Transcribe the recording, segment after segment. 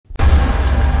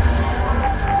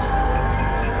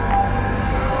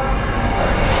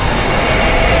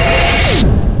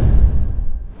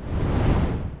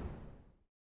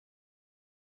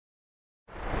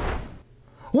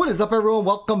What is up, everyone?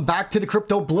 Welcome back to the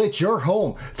Crypto Blitz, your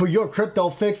home for your crypto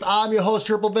fix. I'm your host,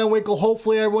 Triple Van Winkle.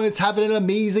 Hopefully everyone is having an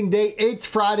amazing day. It's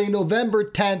Friday, November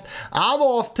 10th. I'm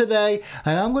off today,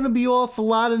 and I'm going to be off a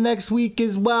lot of next week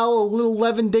as well. A little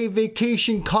 11-day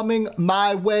vacation coming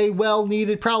my way. Well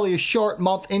needed. Probably a short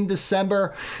month in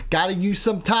December. Got to use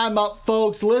some time up,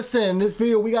 folks. Listen, in this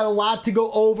video, we got a lot to go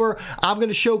over. I'm going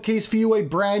to showcase for you a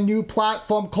brand new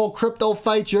platform called Crypto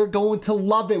Fights. You're going to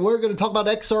love it. We're going to talk about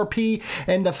XRP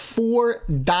and the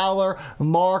 $4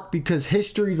 mark because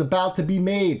history is about to be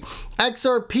made.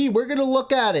 XRP, we're going to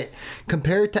look at it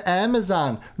compared to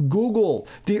Amazon, Google,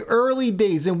 the early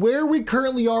days, and where we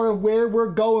currently are and where we're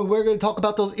going. We're going to talk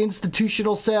about those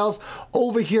institutional sales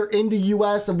over here in the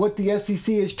US and what the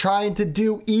SEC is trying to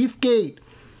do. ETHgate.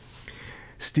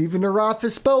 Stephen Naroff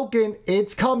has spoken.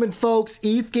 It's coming, folks.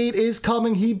 ETHgate is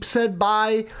coming. He said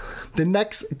by the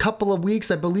next couple of weeks.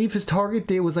 I believe his target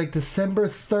date was like December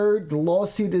 3rd. The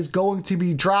lawsuit is going to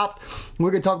be dropped.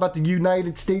 We're going to talk about the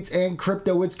United States and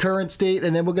crypto, its current state,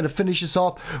 and then we're going to finish this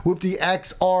off with the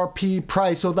XRP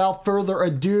price. So without further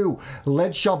ado,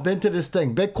 let's jump into this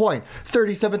thing. Bitcoin,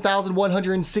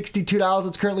 $37,162.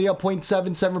 It's currently up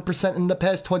 0.77% in the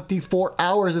past 24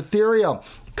 hours. Ethereum,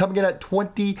 coming in at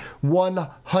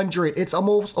 2,100. It's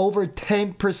almost over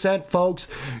 10%, folks.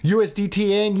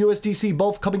 USDT and USDC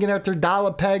both coming in at their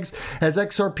dollar pegs as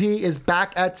XRP is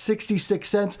back at 66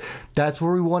 cents. That's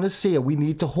where we want to see it. We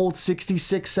need to hold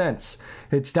 66 cents.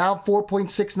 It's down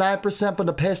 4.69%, but in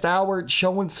the past hour, it's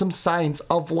showing some signs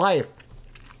of life.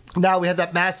 Now, we had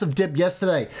that massive dip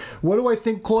yesterday. What do I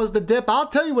think caused the dip? I'll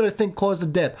tell you what I think caused the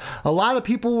dip. A lot of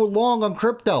people were long on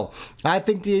crypto. I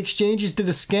think the exchanges did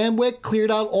a scam wick,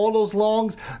 cleared out all those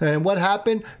longs, and what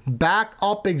happened? Back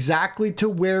up exactly to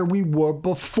where we were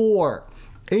before.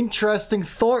 Interesting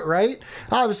thought, right?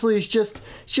 Obviously, it's just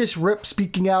Rip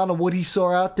speaking out on what he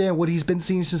saw out there and what he's been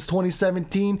seeing since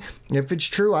 2017. If it's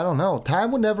true, I don't know.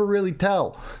 Time will never really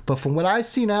tell. But from what I've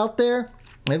seen out there,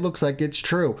 it looks like it's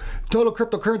true. Total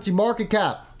cryptocurrency market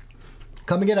cap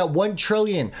coming in at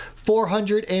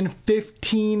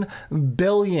 $1,415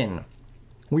 billion.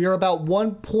 We are about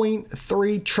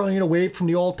 1.3 trillion away from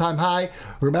the all-time high.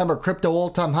 Remember, crypto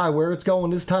all-time high, where it's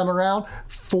going this time around,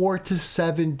 $4 to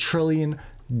 $7 trillion.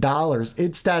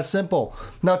 It's that simple.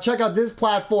 Now check out this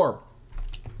platform.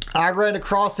 I ran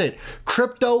across it.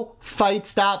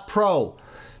 CryptoFights.pro.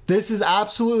 This is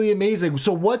absolutely amazing.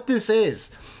 So what this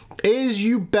is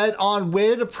you bet on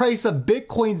where the price of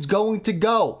Bitcoin's going to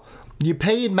go. You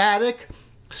pay in Matic,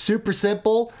 super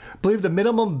simple. I believe the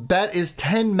minimum bet is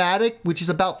 10 Matic, which is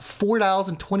about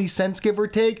 $4.20, give or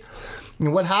take.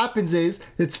 And what happens is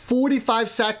it's 45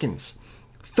 seconds.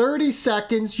 30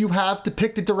 seconds, you have to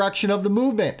pick the direction of the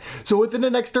movement. So within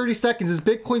the next 30 seconds, is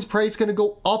Bitcoin's price going to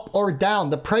go up or down?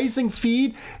 The pricing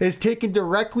feed is taken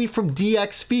directly from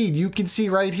DX feed. You can see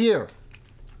right here.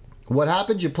 What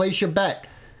happens? You place your bet.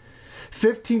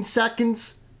 15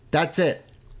 seconds, that's it.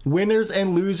 Winners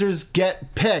and losers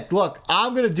get picked. Look,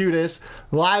 I'm going to do this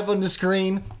live on the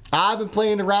screen. I've been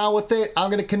playing around with it. I'm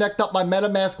going to connect up my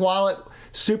MetaMask wallet.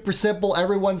 Super simple.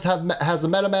 Everyone has a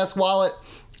MetaMask wallet.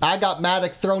 I got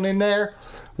Matic thrown in there.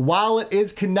 Wallet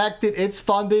is connected. It's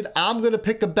funded. I'm going to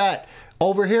pick a bet.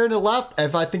 Over here on the left,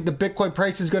 if I think the Bitcoin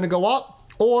price is going to go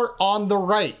up, or on the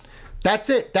right.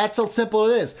 That's it. That's how simple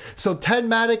it is. So 10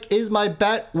 Matic is my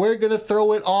bet. We're going to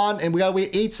throw it on, and we got to wait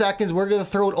 8 seconds. We're going to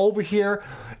throw it over here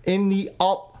in the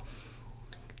up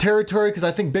territory because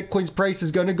I think Bitcoin's price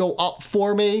is going to go up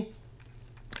for me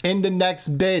in the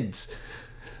next bids.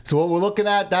 So what we're looking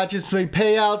at, that just my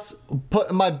payouts,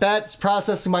 putting my bets,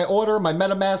 processing my order. My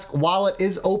MetaMask wallet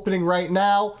is opening right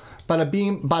now. Bada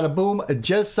beam, bada boom,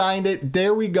 just signed it.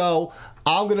 There we go.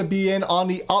 I'm going to be in on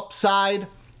the upside.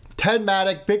 10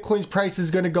 Matic, Bitcoin's price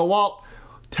is going to go up.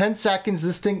 10 seconds,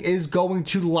 this thing is going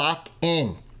to lock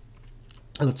in.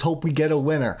 Let's hope we get a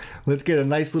winner. Let's get a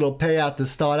nice little payout to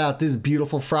start out this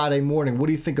beautiful Friday morning. What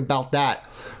do you think about that?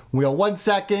 We got 1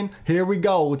 second. Here we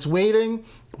go. It's waiting.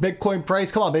 Bitcoin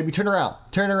price. Come on, baby. Turn around.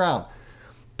 Turn around.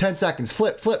 10 seconds.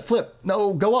 Flip, flip, flip.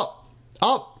 No, go up.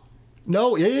 Up.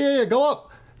 No, yeah. Go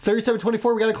up.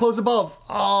 37.24. We got to close above.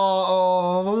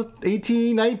 Oh,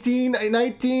 18, 19,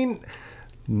 19.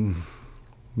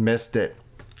 Missed it.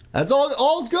 That's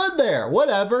all's good there.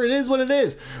 Whatever. It is what it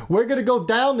is. We're going to go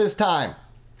down this time.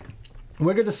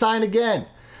 We're going to sign again.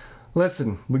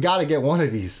 Listen, we got to get one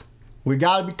of these. We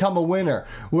got to become a winner.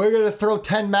 We're going to throw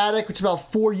 10 Matic, which is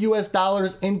about $4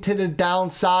 US, into the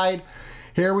downside.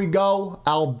 Here we go.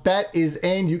 Our bet is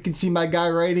in. You can see my guy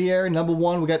right here. Number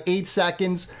one, we got 8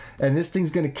 seconds, and this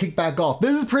thing's going to kick back off.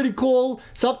 This is pretty cool.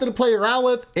 Something to play around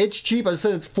with. It's cheap. I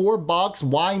said it's $4.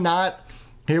 Why not?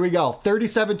 Here we go.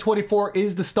 37.24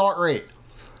 is the start rate.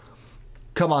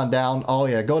 Come on down. Oh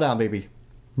yeah, go down, baby.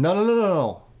 No, no, no, no,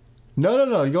 no. No, no,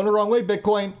 no. You're going the wrong way,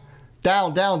 Bitcoin.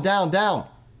 Down, down, down, down.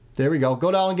 There we go.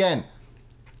 Go down again.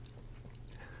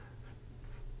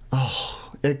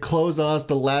 Oh, it closed on us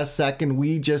the last second.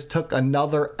 We just took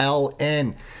another L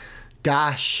in.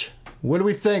 Gosh. What do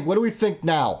we think? What do we think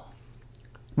now?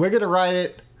 We're going to ride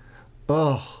it.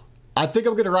 Oh, I think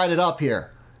I'm going to ride it up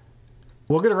here.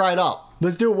 We're going to ride up.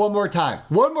 Let's do it one more time.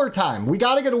 One more time. We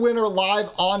got to get a winner live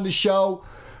on the show.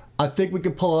 I think we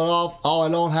can pull it off. Oh, I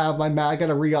don't have my Matic. I got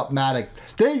to re-up Matic.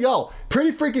 There you go.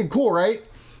 Pretty freaking cool, right?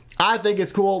 I think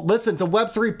it's cool. Listen, it's a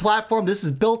Web3 platform. This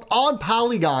is built on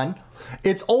Polygon.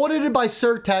 It's audited by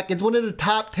CertTech. It's one of the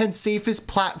top 10 safest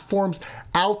platforms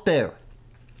out there.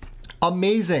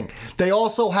 Amazing. They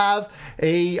also have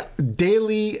a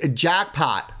daily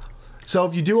jackpot. So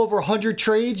if you do over 100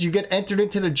 trades, you get entered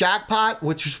into the jackpot,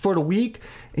 which is for the week,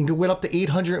 and you can win up to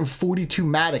 842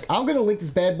 Matic. I'm going to link this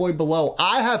bad boy below.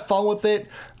 I have fun with it.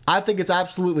 I think it's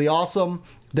absolutely awesome.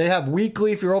 They have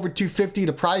weekly. If you're over 250,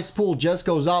 the prize pool just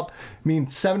goes up. I mean,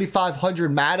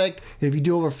 7,500 Matic if you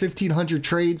do over 1,500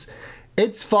 trades.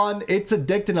 It's fun. It's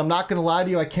addicting. I'm not going to lie to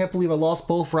you. I can't believe I lost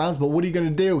both rounds, but what are you going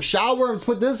to do? Showworms,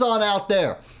 put this on out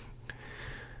there.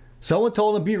 Someone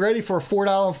told him be ready for a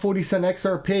 $4.40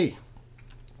 XRP.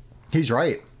 He's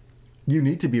right. You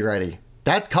need to be ready.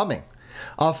 That's coming.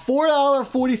 A $4.40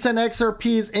 XRP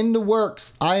is in the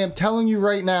works. I am telling you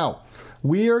right now.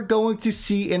 We are going to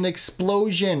see an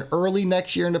explosion early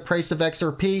next year in the price of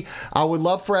XRP. I would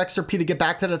love for XRP to get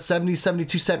back to that 70,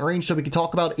 72 cent range so we can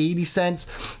talk about 80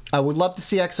 cents. I would love to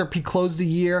see XRP close the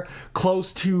year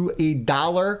close to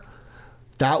 $1.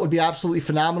 That would be absolutely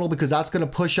phenomenal because that's going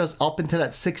to push us up into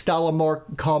that $6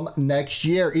 mark come next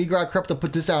year. Egrad Crypto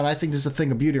put this out, and I think this is a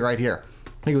thing of beauty right here.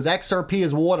 He goes, XRP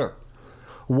is water.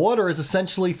 Water is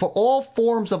essentially for all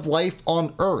forms of life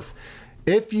on Earth.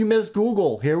 If you miss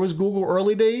Google, here was Google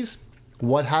early days.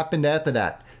 What happened after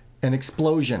that? An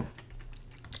explosion.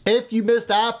 If you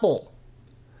missed Apple,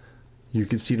 you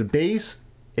can see the base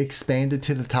expanded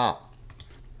to the top.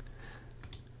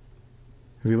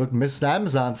 If you look, missed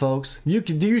Amazon, folks, do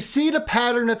you see the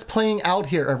pattern that's playing out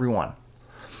here, everyone?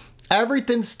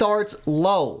 Everything starts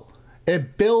low.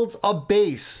 It builds a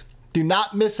base. Do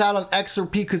not miss out on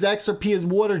XRP because XRP is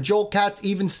water. Joel Katz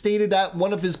even stated that in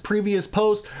one of his previous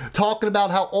posts, talking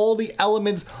about how all the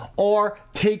elements are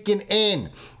taken in.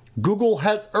 Google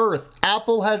has earth,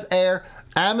 Apple has air,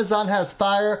 Amazon has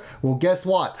fire. Well, guess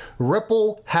what?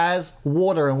 Ripple has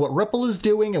water. And what Ripple is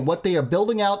doing and what they are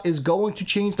building out is going to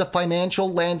change the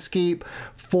financial landscape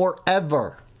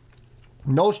forever.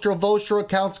 Nostra Vostra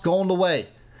accounts going away.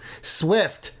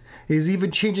 Swift is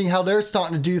even changing how they're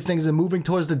starting to do things and moving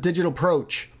towards the digital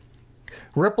approach.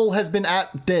 Ripple has been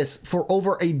at this for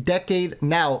over a decade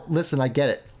now. Listen, I get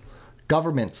it.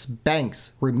 Governments,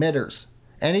 banks, remitters,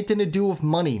 anything to do with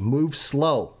money moves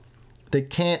slow. They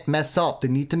can't mess up. They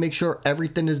need to make sure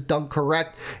everything is done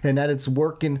correct and that it's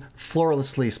working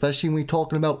flawlessly, especially when we're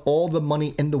talking about all the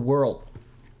money in the world.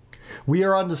 We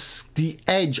are on the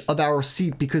edge of our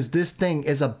seat because this thing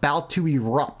is about to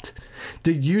erupt.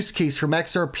 The use case from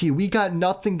XRP, we got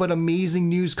nothing but amazing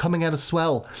news coming out of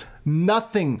Swell.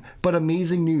 Nothing but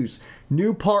amazing news.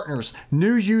 New partners,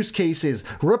 new use cases.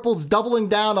 Ripple's doubling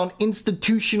down on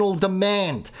institutional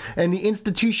demand and the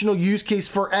institutional use case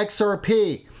for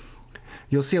XRP.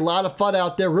 You'll see a lot of FUD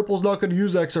out there. Ripple's not going to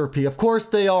use XRP. Of course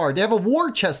they are. They have a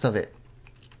war chest of it.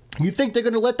 You think they're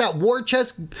going to let that war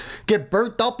chest get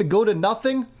burnt up and go to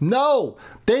nothing? No.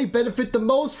 They benefit the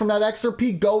most from that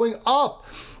XRP going up.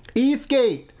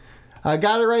 ETHgate. I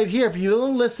got it right here. If you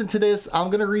don't listen to this, I'm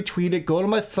going to retweet it. Go to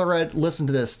my thread. Listen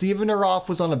to this. Stephen Neroff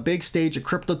was on a big stage at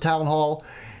Crypto Town Hall.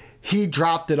 He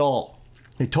dropped it all.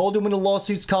 He told you when the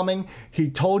lawsuit's coming. He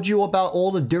told you about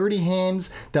all the dirty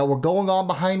hands that were going on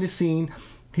behind the scene.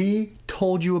 He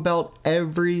told you about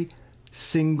every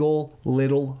single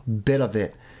little bit of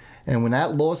it. And when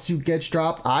that lawsuit gets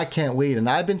dropped, I can't wait. And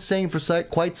I've been saying for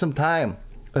quite some time,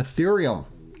 Ethereum,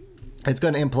 it's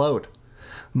going to implode.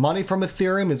 Money from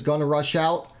Ethereum is going to rush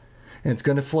out. And it's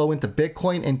going to flow into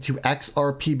Bitcoin and to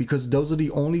XRP because those are the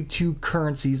only two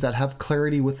currencies that have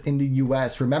clarity within the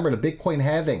US. Remember, the Bitcoin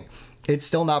halving, it's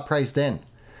still not priced in.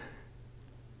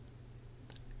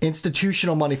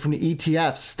 Institutional money from the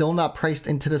ETFs, still not priced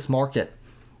into this market.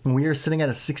 And we are sitting at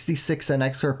a 66 cent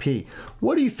XRP.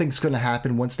 What do you think is going to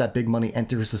happen once that big money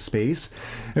enters the space?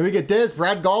 And we get this,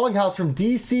 Brad Garlinghouse from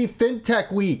DC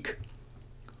FinTech Week.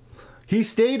 He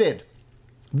stated,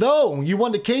 Though you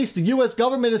won the case, the US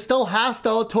government is still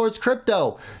hostile towards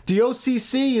crypto. The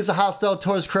OCC is hostile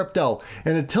towards crypto.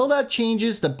 And until that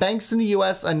changes, the banks in the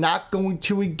US are not going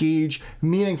to engage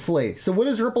meaningfully. So what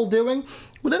is Ripple doing?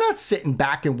 Well, they're not sitting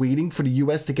back and waiting for the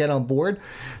US to get on board.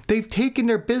 They've taken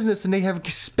their business and they have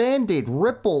expanded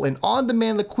Ripple and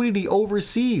on-demand liquidity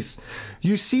overseas.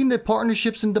 You've seen the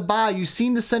partnerships in Dubai. You've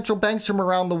seen the central banks from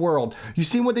around the world. You've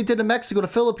seen what they did in Mexico, the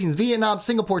Philippines, Vietnam,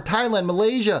 Singapore, Thailand,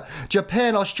 Malaysia,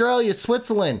 Japan, Australia,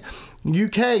 Switzerland,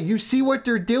 UK. You see what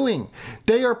they're doing.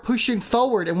 They are pushing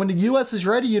forward. And when the US is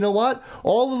ready, you know what?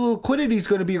 All of the liquidity is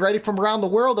going to be ready from around the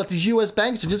world that these US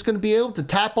banks are just going to be able to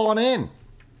tap on in.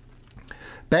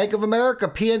 Bank of America,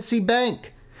 PNC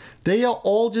Bank, they are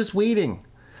all just waiting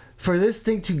for this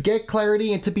thing to get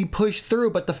clarity and to be pushed through.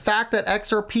 But the fact that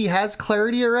XRP has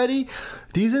clarity already,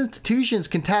 these institutions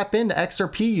can tap into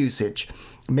XRP usage.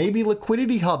 Maybe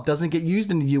Liquidity Hub doesn't get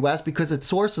used in the US because it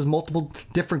sources multiple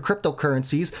different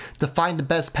cryptocurrencies to find the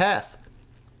best path.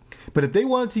 But if they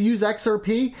wanted to use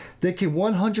XRP, they can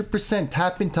 100%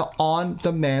 tap into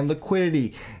on-demand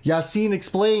liquidity. Yassine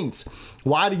explains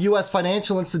why the U.S.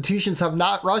 financial institutions have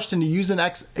not rushed into using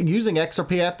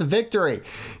XRP after victory.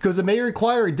 Because it may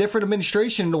require a different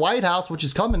administration in the White House, which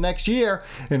is coming next year,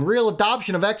 and real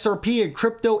adoption of XRP and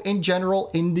crypto in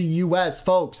general in the U.S.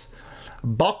 Folks,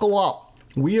 buckle up.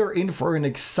 We are in for an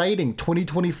exciting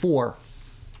 2024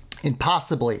 and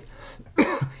possibly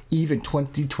even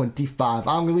 2025.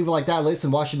 I'm going to leave it like that.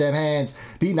 Listen, wash your damn hands.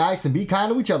 Be nice and be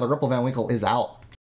kind to each other. Ripple Van Winkle is out.